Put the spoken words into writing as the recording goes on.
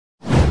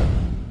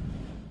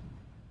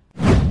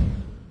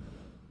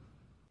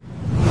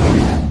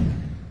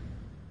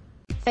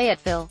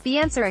Fayetteville. The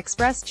answer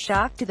expressed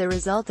shock to the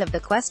result of the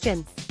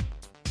question.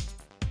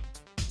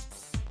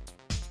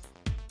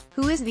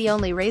 Who is the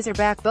only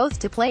Razorback both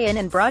to play in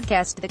and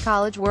broadcast the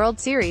College World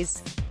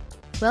Series?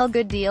 Well,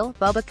 good deal,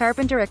 Bubba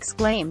Carpenter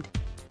exclaimed.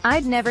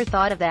 I'd never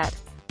thought of that.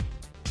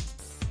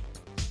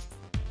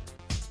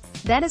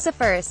 That is a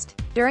first.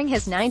 During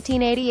his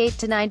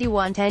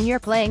 1988-91 tenure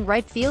playing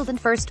right field and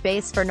first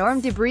base for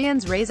Norm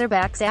DeBriyn's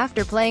Razorbacks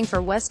after playing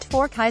for West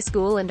Fork High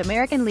School and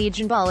American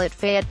Legion ball at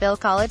Fayetteville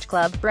College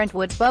Club,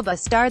 Brentwood, Bubba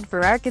starred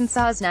for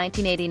Arkansas's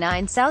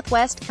 1989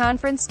 Southwest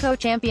Conference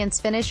co-champions,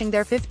 finishing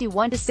their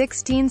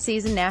 51-16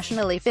 season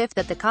nationally fifth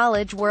at the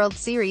College World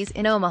Series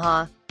in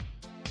Omaha.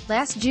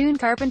 Last June,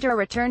 Carpenter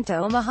returned to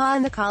Omaha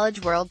in the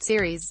College World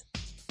Series.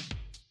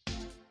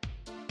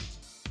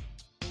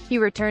 He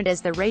returned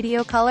as the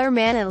radio color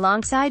man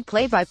alongside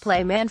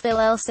play-by-play man Phil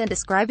Elson,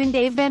 describing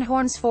Dave Van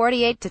Horn's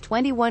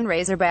 48-21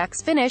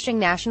 Razorbacks finishing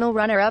national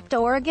runner-up to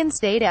Oregon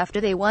State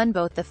after they won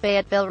both the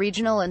Fayetteville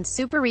Regional and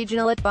Super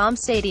Regional at Baum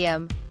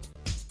Stadium.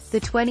 The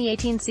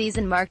 2018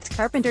 season marked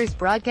Carpenter's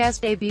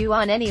broadcast debut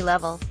on any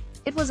level.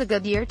 It was a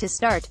good year to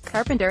start,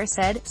 Carpenter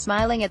said,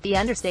 smiling at the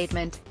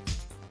understatement.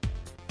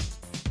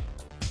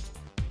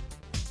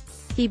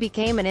 He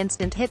became an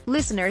instant hit,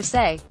 listeners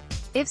say.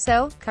 If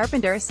so,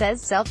 Carpenter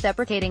says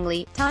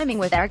self-deprecatingly, timing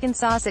with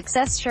Arkansas'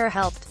 success sure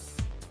helped.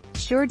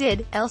 Sure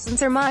did, Elson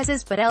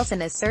surmises, but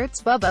Elson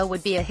asserts Bubba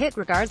would be a hit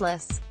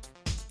regardless.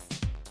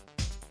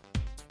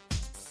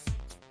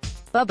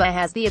 Bubba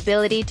has the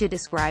ability to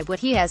describe what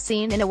he has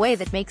seen in a way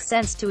that makes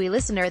sense to a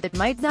listener that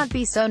might not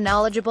be so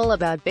knowledgeable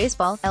about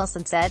baseball,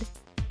 Elson said.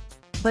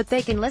 But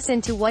they can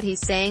listen to what he's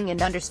saying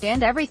and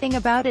understand everything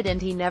about it,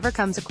 and he never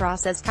comes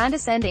across as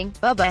condescending.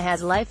 Bubba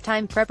has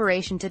lifetime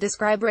preparation to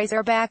describe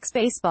Razorbacks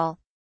baseball.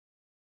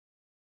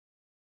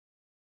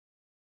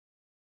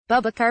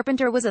 Bubba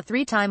Carpenter was a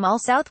three-time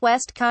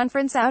All-Southwest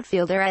Conference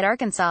outfielder at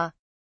Arkansas.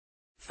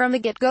 From the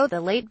get-go,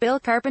 the late Bill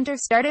Carpenter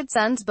started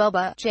sons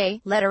Bubba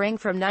J. lettering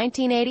from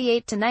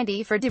 1988 to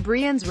 90 for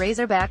DeBriyn's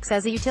Razorbacks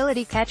as a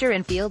utility catcher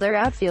and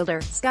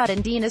outfielder, Scott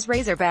and Dean as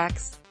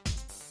Razorbacks.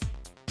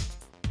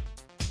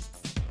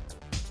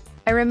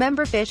 I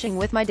remember fishing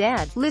with my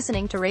dad,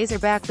 listening to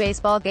Razorback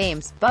baseball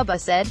games, Bubba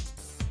said.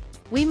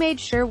 We made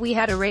sure we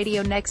had a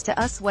radio next to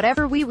us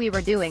whatever we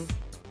were doing.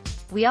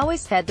 We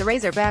always had the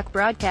Razorback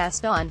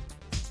broadcast on.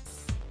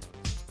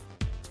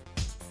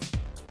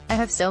 I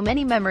have so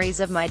many memories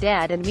of my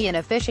dad and me in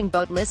a fishing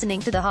boat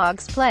listening to the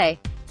Hogs play.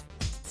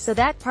 So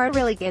that part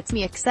really gets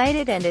me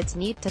excited, and it's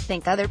neat to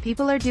think other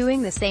people are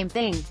doing the same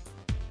thing.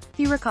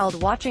 He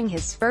recalled watching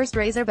his first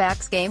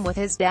Razorbacks game with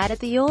his dad at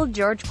the old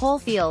George Cole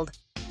Field.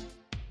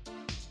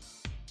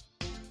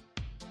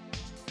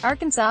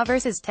 Arkansas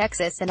versus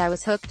Texas, and I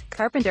was hooked,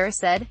 Carpenter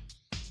said.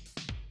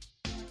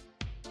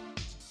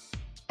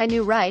 I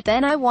knew right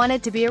then I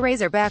wanted to be a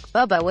Razorback.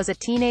 Bubba was a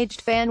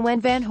teenaged fan when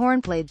Van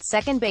Horn played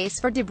second base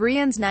for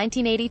DeBriyn's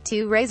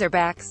 1982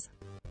 Razorbacks.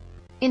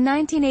 In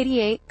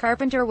 1988,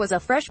 Carpenter was a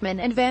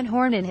freshman and Van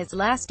Horn in his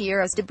last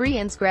year as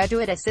DeBriyn's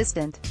graduate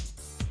assistant.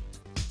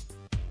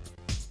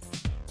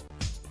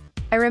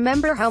 I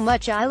remember how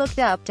much I looked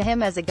up to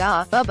him as a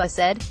guy, Bubba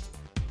said.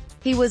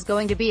 He was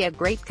going to be a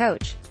great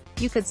coach.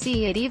 You could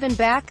see it even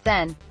back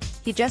then.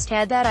 He just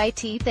had that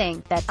IT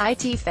thing, that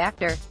IT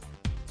factor.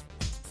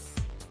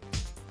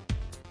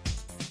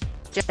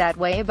 Just that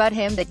way about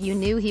him that you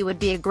knew he would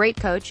be a great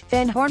coach.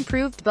 Van Horn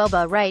proved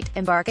Bubba right,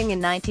 embarking in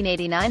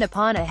 1989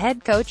 upon a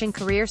head coaching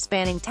career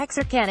spanning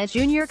Texarkana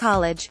Junior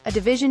College, a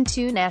Division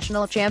II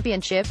national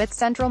championship at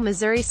Central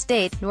Missouri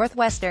State,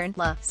 Northwestern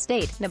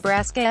State,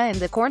 Nebraska, and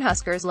the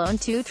Cornhuskers' lone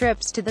 2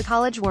 trips to the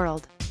College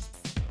World.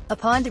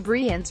 Upon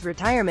DeBriyn's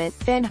retirement,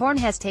 Van Horn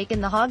has taken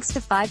the Hogs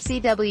to 5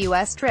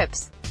 CWS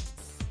trips.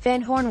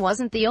 Van Horn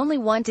wasn't the only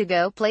one to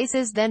go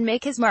places then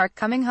make his mark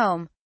coming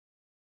home.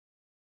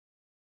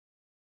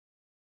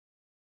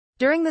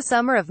 During the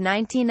summer of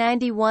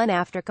 1991,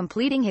 after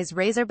completing his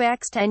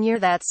Razorbacks tenure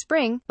that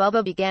spring,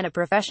 Bubba began a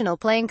professional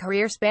playing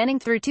career spanning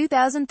through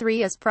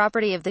 2003 as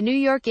property of the New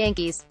York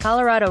Yankees,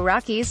 Colorado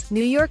Rockies,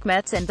 New York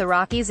Mets, and the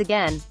Rockies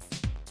again.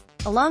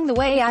 Along the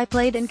way I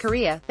played in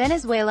Korea,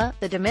 Venezuela,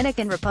 the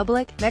Dominican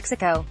Republic,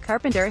 Mexico,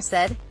 Carpenter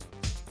said.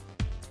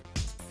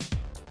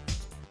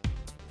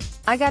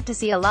 I got to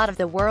see a lot of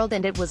the world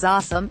and it was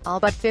awesome. All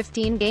but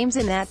 15 games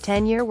in that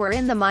tenure were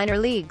in the minor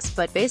leagues,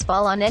 but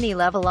baseball on any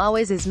level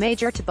always is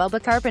major to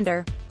Bubba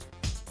Carpenter.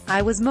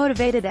 I was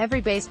motivated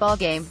every baseball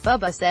game,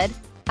 Bubba said.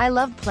 I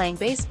loved playing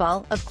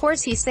baseball. Of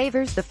course he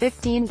savors the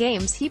 15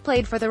 games he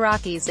played for the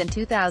Rockies in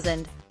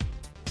 2000.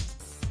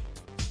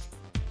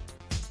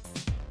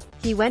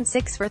 He went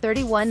 6 for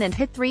 31 and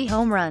hit 3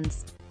 home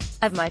runs.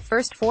 Of my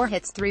first 4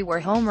 hits, 3 were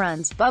home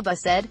runs, Bubba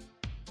said.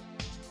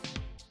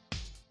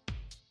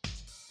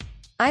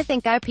 I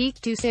think I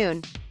peaked too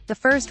soon. The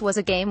first was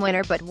a game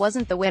winner but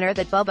wasn't the winner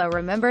that Bubba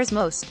remembers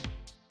most.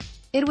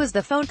 It was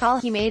the phone call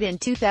he made in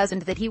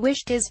 2000 that he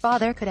wished his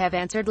father could have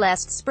answered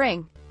last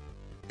spring.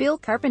 Bill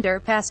Carpenter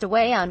passed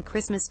away on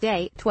Christmas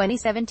Day,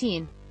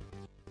 2017.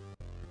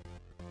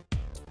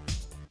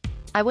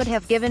 I would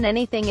have given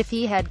anything if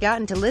he had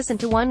gotten to listen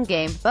to one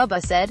game,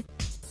 Bubba said.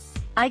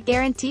 I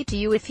guarantee to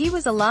you if he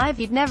was alive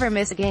he'd never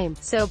miss a game.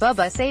 So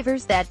Bubba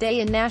savors that day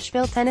in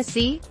Nashville,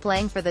 Tennessee,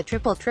 playing for the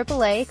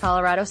AAA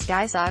Colorado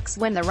Sky Sox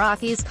when the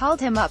Rockies called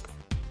him up.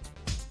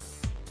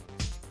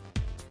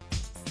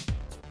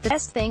 The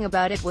best thing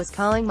about it was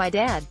calling my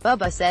dad,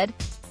 Bubba said.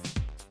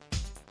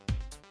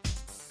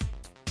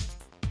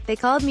 They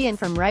called me in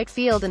from right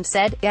field and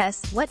said,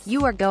 "Guess what,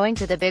 you are going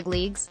to the big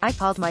leagues." I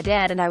called my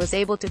dad and I was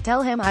able to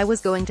tell him I was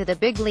going to the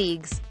big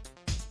leagues.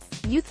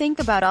 You think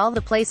about all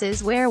the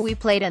places where we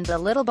played and the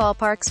little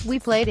ballparks we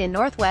played in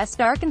Northwest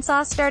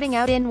Arkansas starting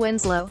out in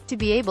Winslow, to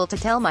be able to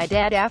tell my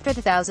dad after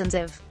the thousands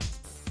of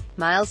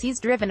miles he's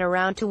driven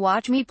around to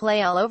watch me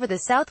play all over the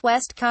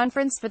Southwest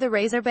Conference for the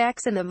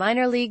Razorbacks and the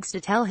minor leagues,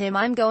 to tell him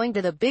I'm going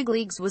to the big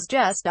leagues was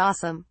just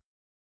awesome.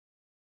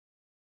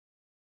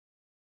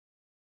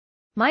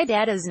 My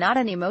dad is not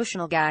an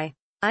emotional guy.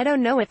 I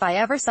don't know if I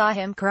ever saw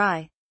him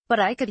cry, but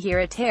I could hear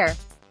a tear.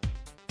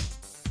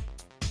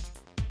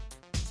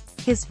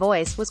 His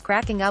voice was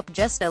cracking up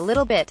just a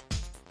little bit.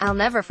 I'll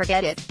never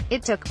forget it.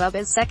 It took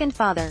Bubba's second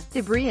father,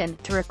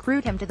 DeBriyn, to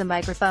recruit him to the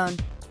microphone.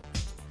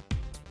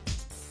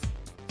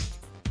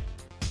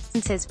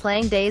 Since his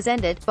playing days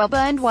ended,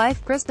 Bubba and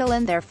wife Crystal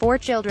and their 4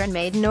 children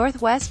made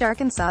Northwest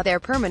Arkansas their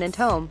permanent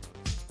home.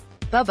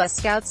 Bubba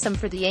scouts some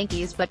for the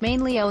Yankees but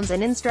mainly owns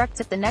and instructs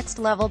at the Next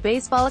Level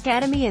Baseball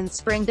Academy in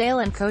Springdale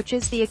and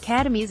coaches the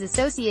Academy's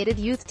associated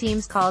youth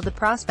teams called the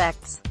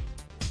Prospects.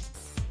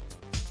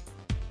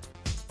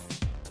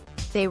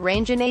 They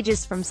range in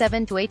ages from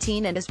 7 to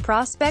 18 and his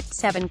prospects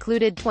have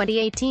included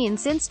 2018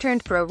 since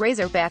turned pro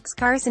Razorbacks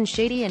Carson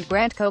Shady and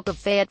Grant Koch of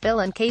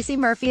Fayetteville and Casey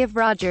Murphy of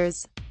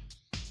Rogers.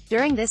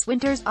 During this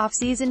winter's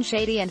off-season,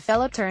 Shady and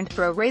fellow turned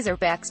pro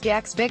Razorbacks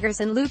Jax Biggers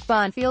and Luke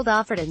Bonfield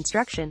offered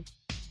instruction.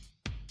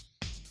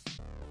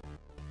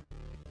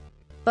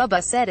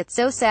 Bubba said it's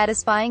so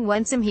satisfying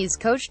once he's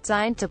coached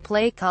signed to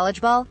play college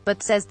ball,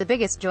 but says the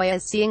biggest joy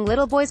is seeing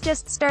little boys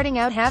just starting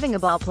out having a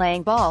ball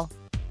playing ball.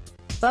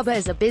 Bubba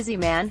is a busy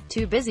man,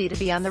 too busy to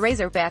be on the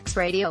Razorbacks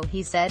radio,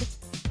 he said.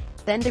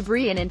 Then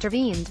DeBriyn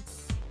intervened.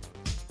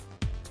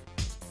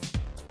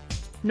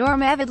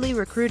 Norm avidly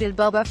recruited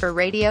Bubba for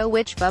radio,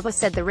 which Bubba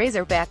said the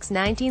Razorbacks'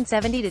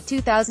 1970 to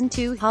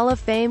 2002 Hall of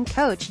Fame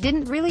coach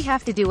didn't really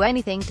have to do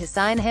anything to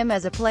sign him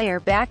as a player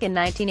back in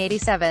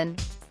 1987.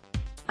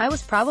 I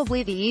was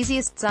probably the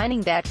easiest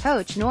signing that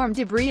coach Norm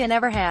DeBriyn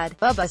ever had,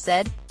 Bubba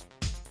said.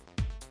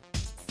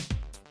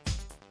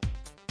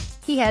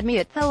 He had me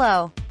at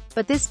hello.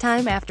 But this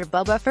time after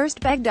Bubba first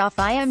begged off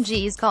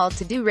IMG's call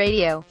to do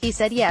radio, he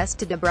said yes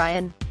to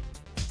DeBriyn.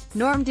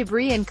 Norm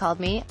DeBriyn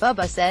called me,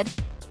 Bubba said.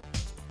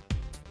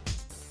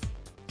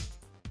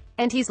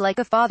 And he's like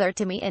a father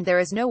to me and there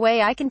is no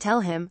way I can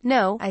tell him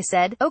no. I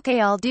said,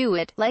 okay, I'll do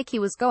it, like he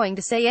was going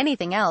to say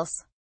anything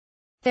else.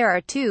 There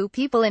are 2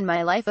 people in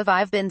my life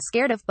I've been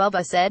scared of,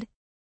 Bubba said.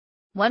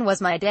 One was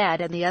my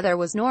dad and the other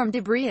was Norm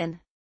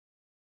DeBriyn.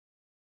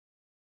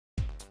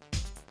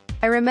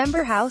 I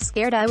remember how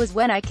scared I was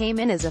when I came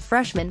in as a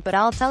freshman, but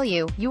I'll tell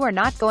you, you are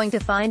not going to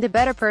find a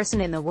better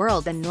person in the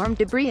world than Norm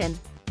DeBriyn.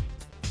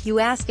 You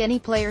ask any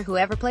player who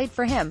ever played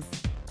for him.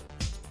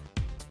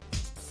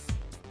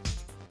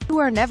 You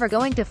are never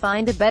going to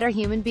find a better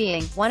human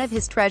being. One of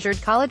his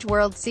treasured College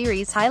World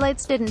Series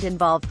highlights didn't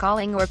involve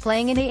calling or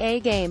playing an AA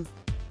game.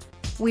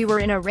 We were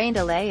in a rain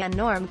delay and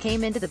Norm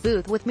came into the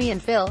booth with me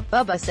and Phil,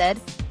 Bubba said.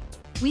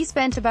 We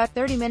spent about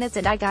 30 minutes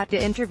and I got to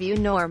interview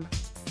Norm.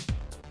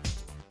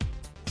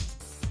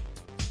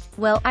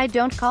 Well, I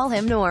don't call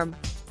him Norm.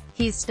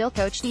 He's still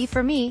Coach D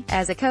for me.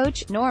 As a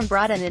coach, Norm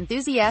brought an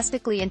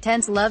enthusiastically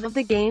intense love of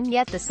the game,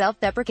 yet the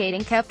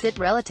self-deprecating kept it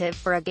relative.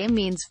 For a game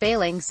means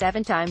failing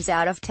 7 times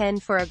out of 10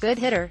 for a good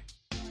hitter.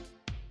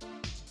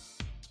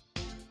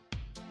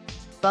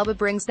 Bubba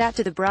brings that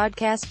to the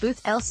broadcast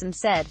booth, Elson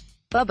said.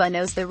 Bubba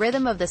knows the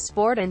rhythm of the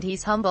sport and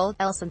he's humble,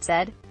 Elson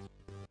said.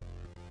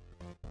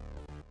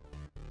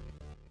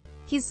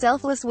 He's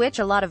selfless, which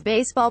a lot of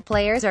baseball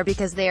players are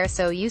because they are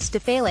so used to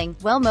failing.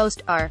 Well,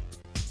 most are.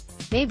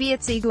 Maybe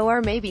it's ego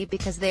or maybe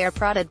because they are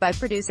prodded by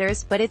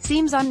producers, but it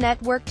seems on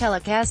network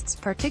telecasts,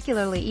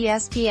 particularly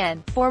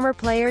ESPN, former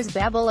players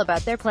babble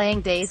about their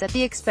playing days at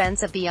the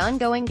expense of the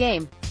ongoing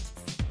game.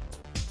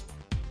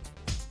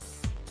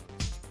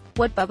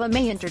 What Bubba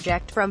may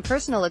interject from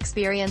personal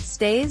experience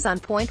stays on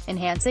point,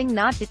 enhancing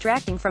not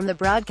detracting from the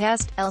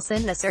broadcast,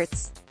 Elson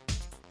asserts.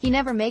 He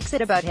never makes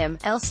it about him,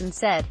 Elson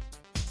said.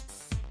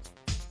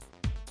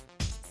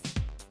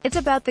 It's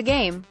about the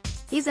game.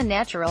 He's a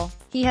natural.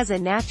 He has a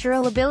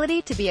natural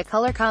ability to be a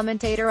color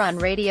commentator on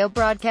radio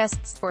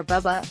broadcasts. For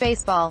Bubba,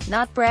 baseball,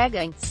 not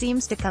bragging,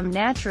 seems to come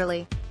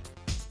naturally.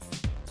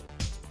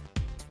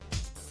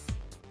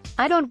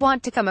 I don't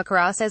want to come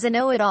across as a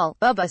know-it-all,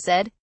 Bubba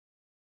said.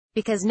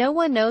 Because no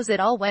one knows it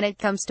all when it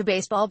comes to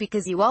baseball,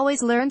 because you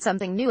always learn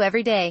something new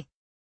every day.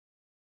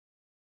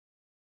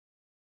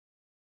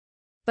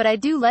 But I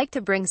do like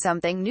to bring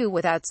something new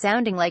without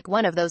sounding like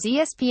one of those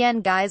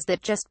ESPN guys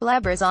that just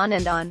blabbers on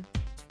and on.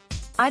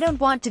 I don't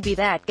want to be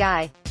that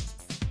guy.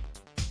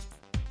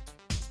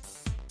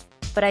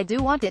 but I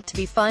do want it to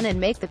be fun and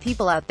make the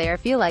people out there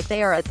feel like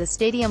they are at the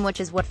stadium, which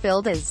is what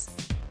Phil does.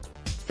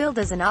 Phil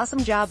does an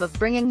awesome job of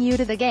bringing you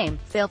to the game.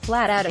 Phil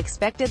flat out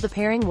expected the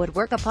pairing would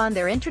work upon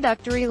their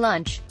introductory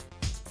lunch.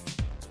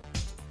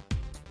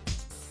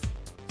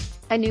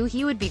 I knew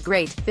he would be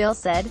great, Phil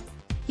said.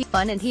 He's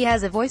fun and he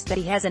has a voice that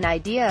he has an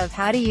idea of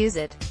how to use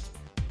it.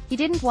 He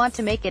didn't want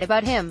to make it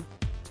about him.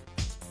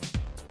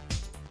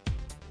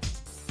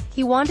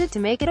 He wanted to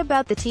make it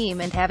about the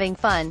team and having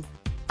fun.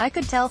 I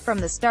could tell from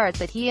the start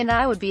that he and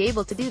I would be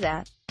able to do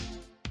that.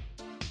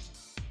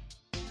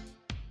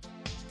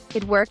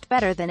 It worked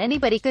better than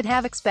anybody could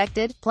have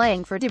expected.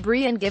 Playing for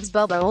DeBriyn gives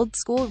Bubba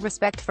old-school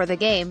respect for the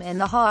game and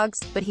the Hogs,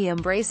 but he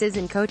embraces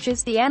and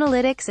coaches the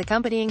analytics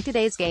accompanying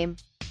today's game.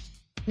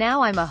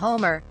 Now I'm a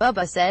homer,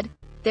 Bubba said.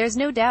 There's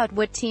no doubt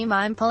what team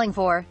I'm pulling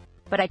for,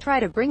 but I try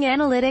to bring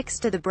analytics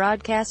to the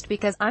broadcast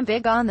because I'm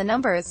big on the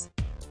numbers.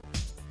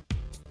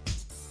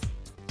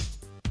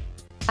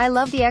 I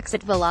love the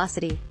exit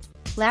velocity.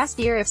 Last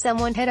year if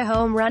someone hit a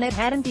home run it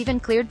hadn't even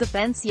cleared the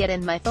fence yet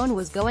and my phone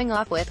was going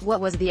off with what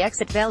was the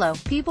exit velo.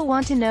 People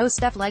want to know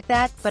stuff like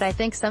that, but I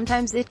think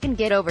sometimes it can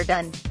get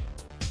overdone.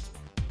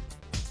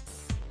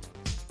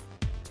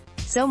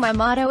 So my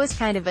motto is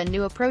kind of a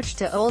new approach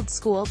to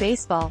old-school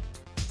baseball.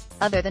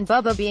 Other than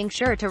Bubba being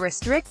sure to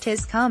restrict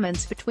his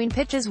comments between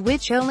pitches,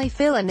 which only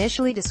Phil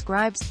initially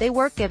describes, they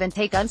work give and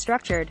take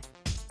unstructured.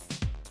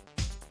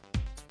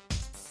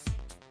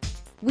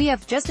 We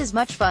have just as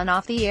much fun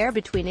off the air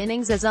between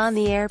innings as on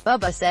the air,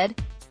 Bubba said.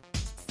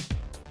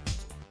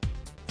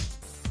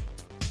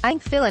 I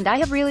think Phil and I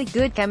have really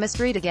good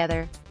chemistry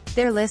together.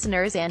 Their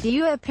listeners and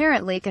you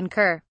apparently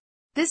concur.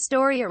 This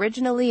story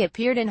originally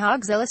appeared in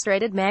Hogs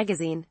Illustrated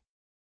magazine.